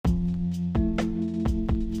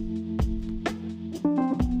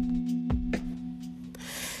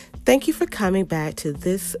Thank you for coming back to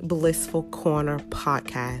this Blissful Corner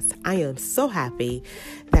podcast. I am so happy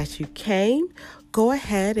that you came. Go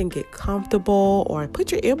ahead and get comfortable or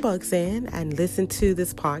put your earbuds in and listen to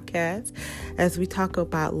this podcast as we talk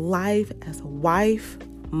about life as a wife,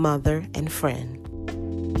 mother, and friend.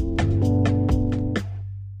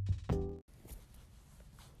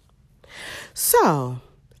 So,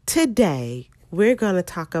 today we're going to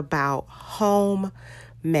talk about home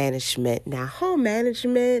management. Now, home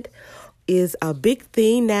management is a big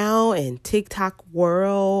thing now in TikTok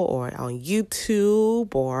world or on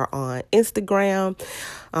YouTube or on Instagram.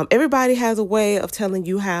 Everybody has a way of telling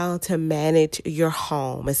you how to manage your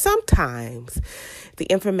home. And sometimes the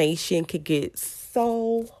information can get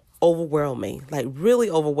so overwhelming, like really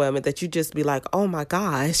overwhelming, that you just be like, oh my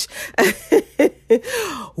gosh,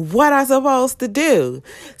 what am I supposed to do?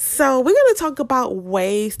 So we're going to talk about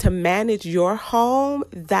ways to manage your home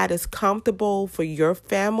that is comfortable for your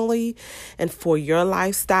family and for your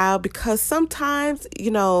lifestyle, because sometimes,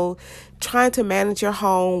 trying to manage your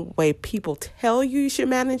home way people tell you should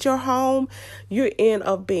manage your home, you end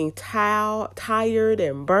up being tired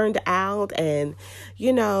and burned out and,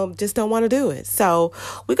 just don't want to do it. So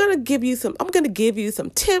I'm going to give you some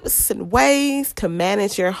tips and ways to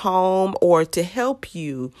manage your home or to help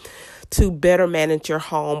you to better manage your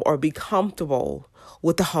home or be comfortable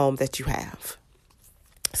with the home that you have.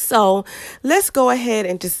 So let's go ahead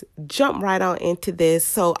and just jump right on into this.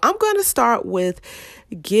 So I'm going to start with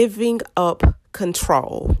giving up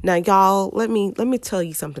control. Now, y'all, let me tell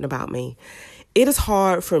you something about me. It is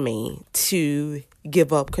hard for me to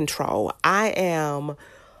give up control. I am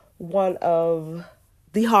one of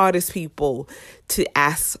the hardest people to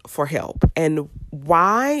ask for help. And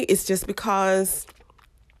why? It's just because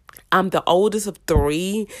I'm the oldest of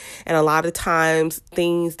three, and a lot of times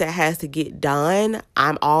things that has to get done,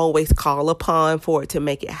 I'm always called upon for it to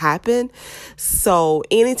make it happen. So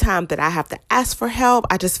anytime that I have to ask for help,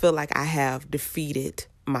 I just feel like I have defeated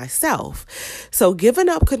myself. So giving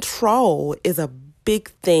up control is a big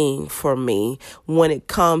thing for me when it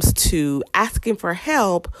comes to asking for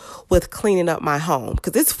help with cleaning up my home,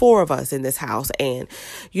 because it's 4 of us in this house, and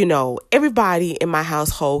everybody in my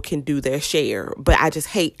household can do their share, but I just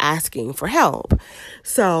hate asking for help.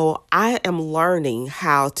 So I am learning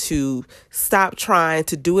how to stop trying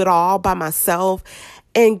to do it all by myself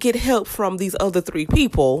and get help from these other 3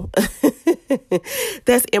 people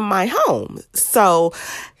that's in my home. So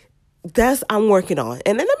I'm working on.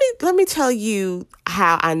 And then let me tell you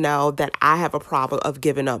how I know that I have a problem of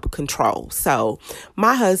giving up control. So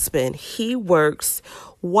my husband, he works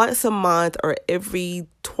once a month or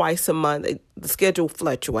twice a month. The schedule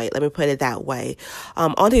fluctuates, let me put it that way.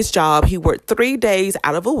 On his job, he worked 3 days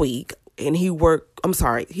out of a week. And he worked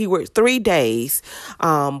 3 days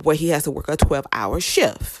where he has to work a 12-hour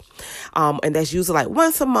shift. And that's usually like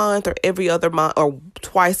once a month or every other month or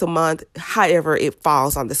twice a month, however it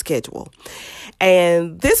falls on the schedule.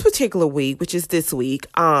 And this particular week, which is this week,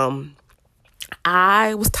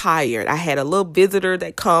 I was tired. I had a little visitor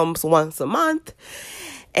that comes once a month.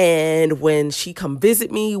 And when she come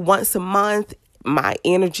visit me once a month, my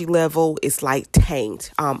energy level is like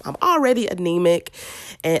tanked. I'm already anemic,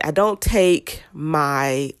 and I don't take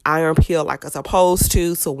my iron pill like I'm supposed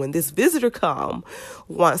to. So when this visitor come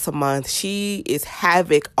once a month, she is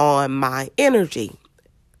havoc on my energy.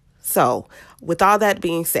 So with all that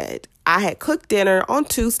being said, I had cooked dinner on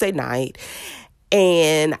Tuesday night,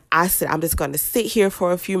 and I said, I'm just going to sit here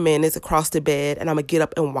for a few minutes across the bed, and I'm going to get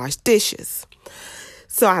up and wash dishes.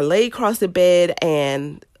 So I lay across the bed,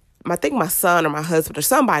 and I think my son or my husband or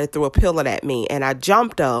somebody threw a pillow at me, and I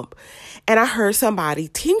jumped up and I heard somebody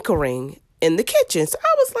tinkering in the kitchen. So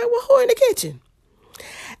I was like, well, who in the kitchen?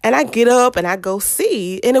 And I get up and I go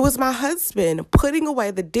see, and it was my husband putting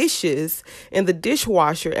away the dishes in the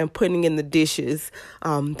dishwasher and putting in the dishes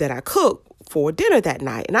that I cooked for dinner that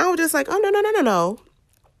night. And I was just like, oh, no.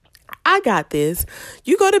 I got this.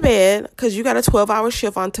 You go to bed because you got a 12-hour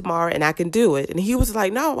shift on tomorrow and I can do it. And he was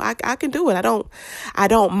like, no, I can do it. I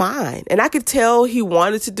don't mind. And I could tell he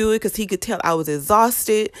wanted to do it because he could tell I was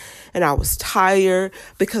exhausted and I was tired,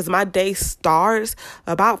 because my day starts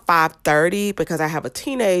about 5:30 because I have a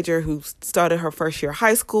teenager who started her first year of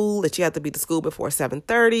high school and she had to be to school before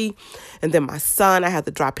 7:30. And then my son, I had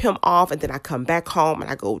to drop him off, and then I come back home and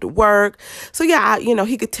I go to work. So yeah,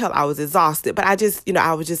 he could tell I was exhausted, but I just,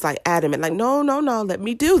 I was just like adamant, like, no, let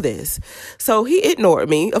me do this. So he ignored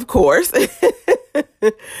me, of course.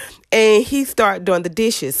 And he started doing the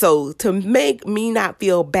dishes. So to make me not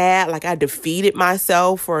feel bad, like I defeated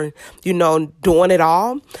myself for, doing it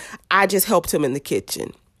all, I just helped him in the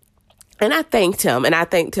kitchen. And I thanked him, and I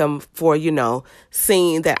thanked him for,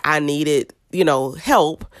 seeing that I needed,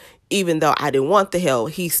 help. Even though I didn't want the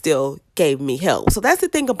help, he still gave me help. So that's the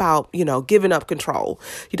thing about, giving up control.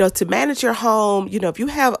 To manage your home, if you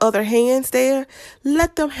have other hands there,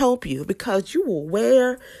 let them help you, because you will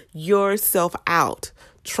wear yourself out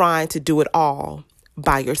trying to do it all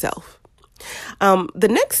by yourself. The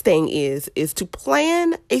next thing is to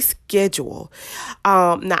plan a schedule.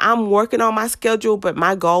 Now I'm working on my schedule, but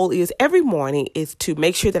my goal is every morning is to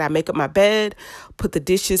make sure that I make up my bed, put the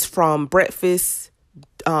dishes from breakfast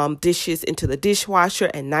dishes into the dishwasher,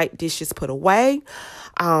 and night dishes put away,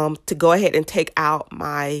 to go ahead and take out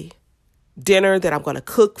my dinner that I'm going to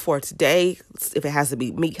cook for today. If it has to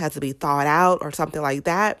be meat, has to be thawed out or something like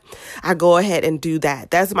that, I go ahead and do that.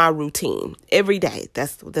 That's my routine every day.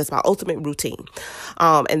 That's my ultimate routine.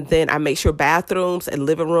 And then I make sure bathrooms and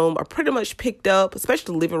living room are pretty much picked up,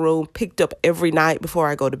 especially the living room, picked up every night before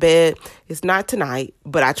I go to bed. It's not tonight,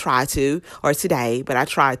 but I try to, or today, but I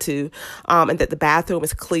try to. And that the bathroom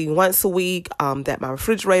is clean once a week, that my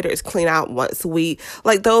refrigerator is clean out once a week,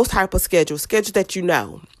 like those type of schedules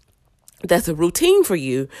that that's a routine for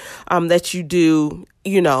you, that you do,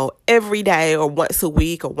 every day or once a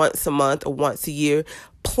week or once a month or once a year.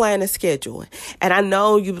 Plan a schedule. And I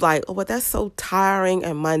know you're like, oh, well, that's so tiring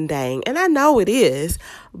and mundane. And I know it is,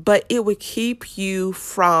 but it would keep you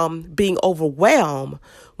from being overwhelmed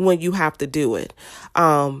when you have to do it.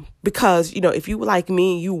 Because, if you like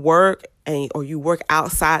me, you work or you work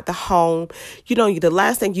outside the home, the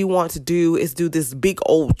last thing you want to do is do this big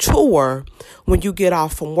old chore when you get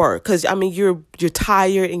off from work. Because, you're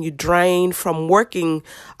tired and you're drained from working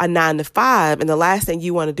a 9 to 5. And the last thing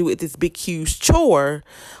you want to do is this big, huge chore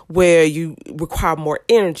where you require more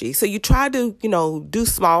energy. So you try to, do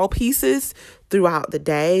small pieces throughout the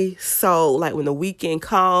day. So like when the weekend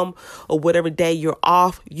come or whatever day you're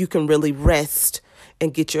off, you can really rest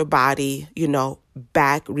and get your body,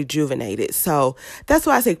 back rejuvenated. So that's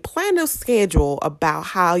why I say plan a schedule about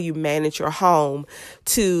how you manage your home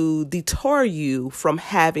to deter you from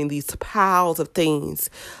having these piles of things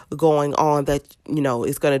going on that,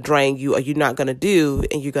 is going to drain you or you're not going to do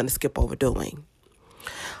and you're going to skip over doing.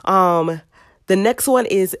 The next one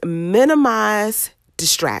is minimize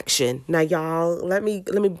distraction. Now, y'all, let me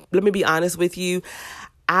be honest with you.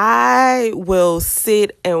 I will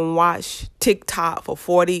sit and watch TikTok for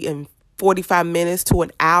 40 and 45 minutes to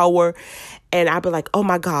an hour. And I'll be like, oh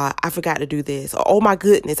my God, I forgot to do this. Or, oh my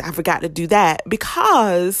goodness, I forgot to do that,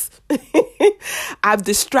 because I've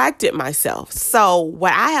distracted myself. So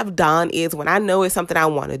what I have done is when I know it's something I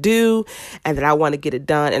want to do and that I want to get it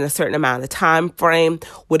done in a certain amount of time frame,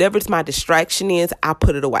 whatever my distraction is, I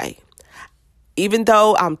put it away. Even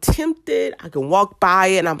though I'm tempted, I can walk by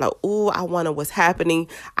it and I'm like, oh, I wonder what's happening.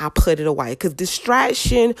 I put it away, because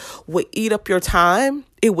distraction would eat up your time.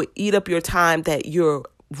 It would eat up your time that you're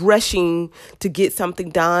rushing to get something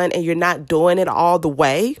done and you're not doing it all the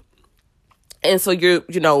way. And so you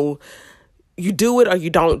do it or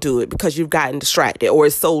you don't do it because you've gotten distracted, or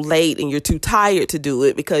it's so late and you're too tired to do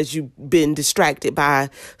it because you've been distracted by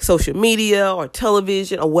social media or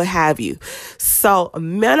television or what have you. So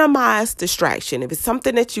minimize distraction. If it's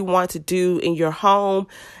something that you want to do in your home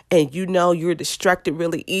and you're distracted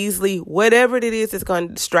really easily, whatever it is that's going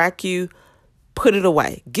to distract you, put it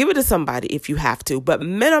away. Give it to somebody if you have to, but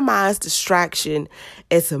minimize distraction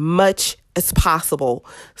as much as possible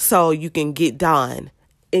so you can get done.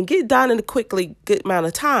 And get done in a good amount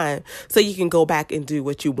of time so you can go back and do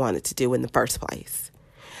what you wanted to do in the first place.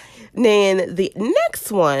 Then the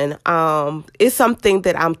next one is something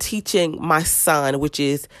that I'm teaching my son, which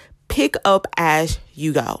is pick up as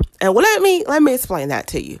you go. And let me explain that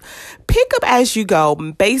to you. Pick up as you go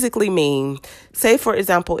basically mean, say for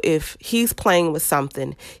example, if he's playing with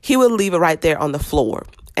something, he will leave it right there on the floor.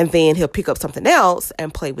 And then he'll pick up something else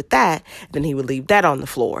and play with that. Then he would leave that on the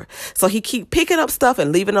floor. So he keep picking up stuff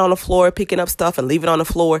and leaving it on the floor, picking up stuff and leaving it on the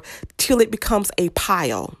floor till it becomes a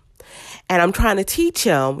pile. And I'm trying to teach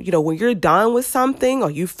him, when you're done with something or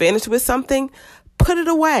you finished with something, put it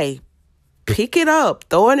away. Pick it up,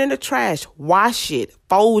 throw it in the trash, wash it,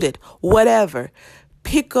 fold it, whatever.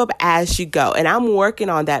 Pick up as you go. And I'm working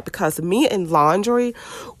on that because me and laundry,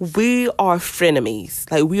 we are frenemies.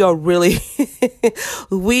 Like we are really,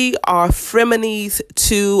 we are frenemies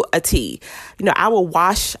to a T. I will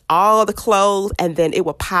wash all the clothes and then it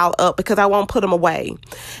will pile up because I won't put them away.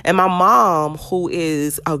 And my mom, who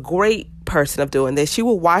is a great person of doing this, she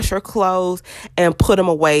will wash her clothes and put them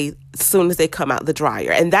away as soon as they come out the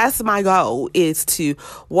dryer. And that's my goal, is to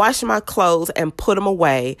wash my clothes and put them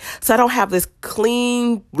away so I don't have this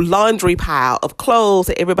clean laundry pile of clothes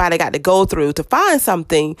that everybody got to go through to find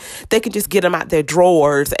something. They can just get them out their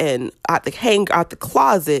drawers and out the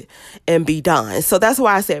closet and be done. So that's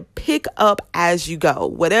why I said pick up as you go.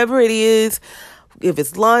 Whatever it is, if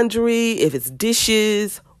it's laundry, if it's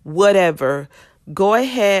dishes, whatever, go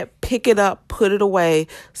ahead, pick it up, put it away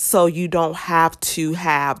so you don't have to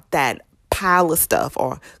have that pile of stuff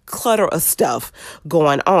or clutter of stuff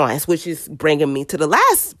going on, which is bringing me to the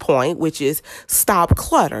last point, which is stop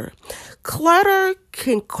clutter. Clutter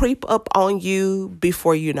can creep up on you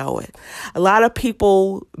before you know it. A lot of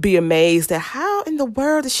people be amazed at how in the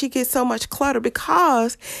world does she get so much clutter,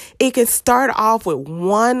 because it can start off with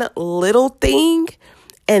one little thing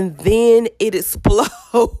and then it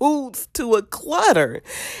explodes to a clutter.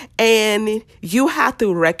 And you have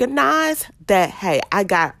to recognize that, hey, I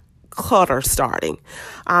got clutter starting.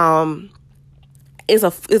 It's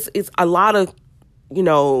a lot of,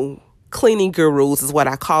 cleaning gurus is what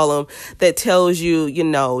I call them, that tells you,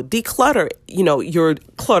 declutter, your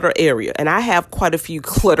clutter area. And I have quite a few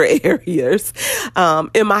clutter areas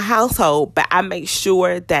in my household, but I make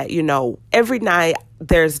sure that, every night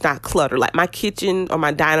there's not clutter. Like my kitchen or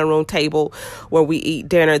my dining room table where we eat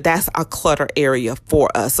dinner, that's a clutter area for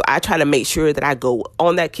us. So I try to make sure that I go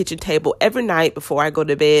on that kitchen table every night before I go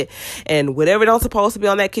to bed, and whatever don't supposed to be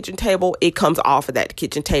on that kitchen table, it comes off of that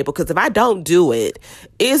kitchen table. Because if I don't do it,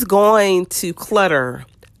 it's going to clutter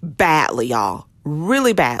badly, y'all.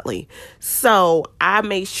 Really badly. So I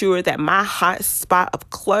make sure that my hot spot of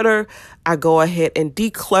clutter, I go ahead and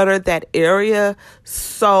declutter that area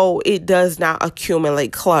so it does not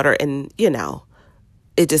accumulate clutter, and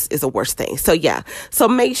it just is a worse thing. So yeah, so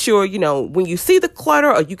make sure, when you see the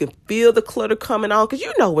clutter or you can feel the clutter coming on, because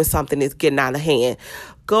when something is getting out of hand,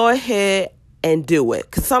 go ahead and do it.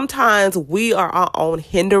 Because sometimes we are our own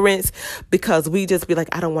hindrance, because we just be like,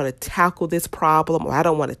 I don't want to tackle this problem, or I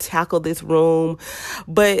don't want to tackle this room.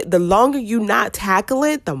 But the longer you not tackle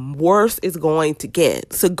it, the worse it's going to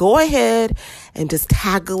get. So go ahead and just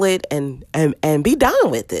tackle it and be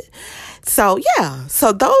done with it. So yeah,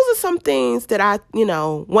 so those are some things that I,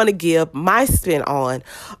 want to give my spin on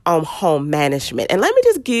home management. And let me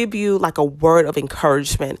just give you like a word of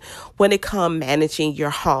encouragement when it comes managing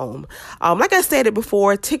your home. Like I said it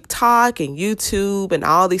before, TikTok and YouTube and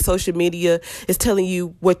all these social media is telling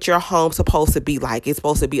you what your home's supposed to be like. It's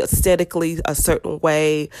supposed to be aesthetically a certain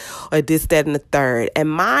way, or this, that, and the third.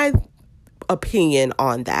 And my opinion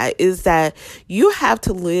on that is that you have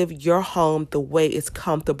to live your home the way it's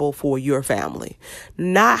comfortable for your family,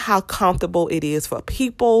 not how comfortable it is for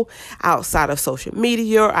people outside of social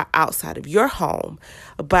media or outside of your home,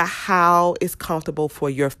 but how it's comfortable for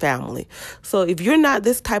your family. So if you're not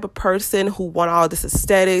this type of person who want all this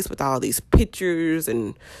aesthetics with all these pictures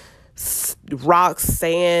and rocks,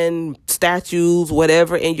 sand, statues,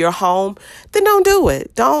 whatever in your home, then don't do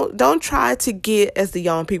it. Don't try to get, as the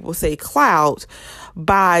young people say, clout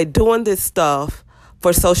by doing this stuff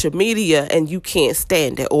for social media and you can't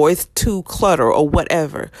stand it, or it's too clutter or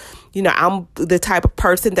whatever. I'm the type of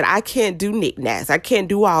person that I can't do knickknacks. I can't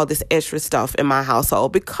do all this extra stuff in my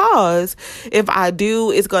household, because if I do,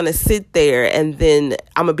 it's going to sit there and then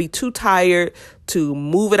I'm going to be too tired to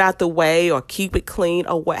move it out the way or keep it clean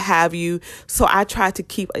or what have you. So I try to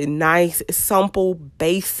keep a nice, simple,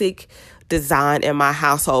 basic design in my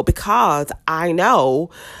household, because I know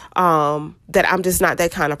that I'm just not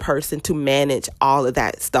that kind of person to manage all of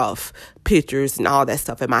that stuff, pictures and all that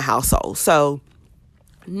stuff in my household. So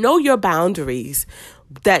know your boundaries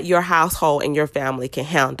that your household and your family can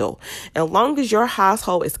handle. And as long as your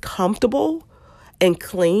household is comfortable and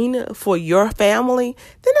clean for your family,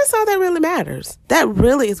 then that's all that really matters. That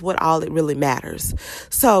really is what all it really matters.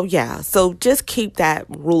 So yeah, so just keep that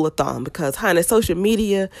rule of thumb, because honey, social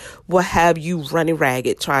media will have you running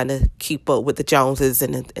ragged trying to keep up with the Joneses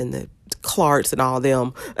and the Clarks and all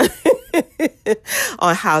them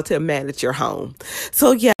on how to manage your home.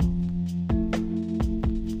 So yeah.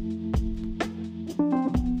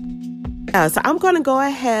 So I'm going to go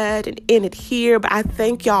ahead and end it here, but I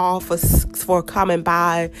thank y'all for coming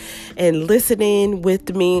by and listening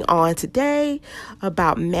with me on today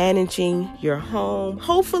about managing your home.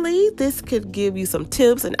 Hopefully this could give you some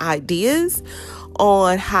tips and ideas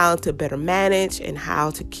on how to better manage and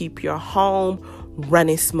how to keep your home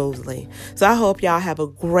running smoothly. So I hope y'all have a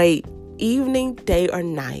great evening, day, or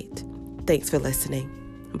night. Thanks for listening.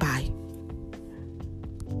 Bye.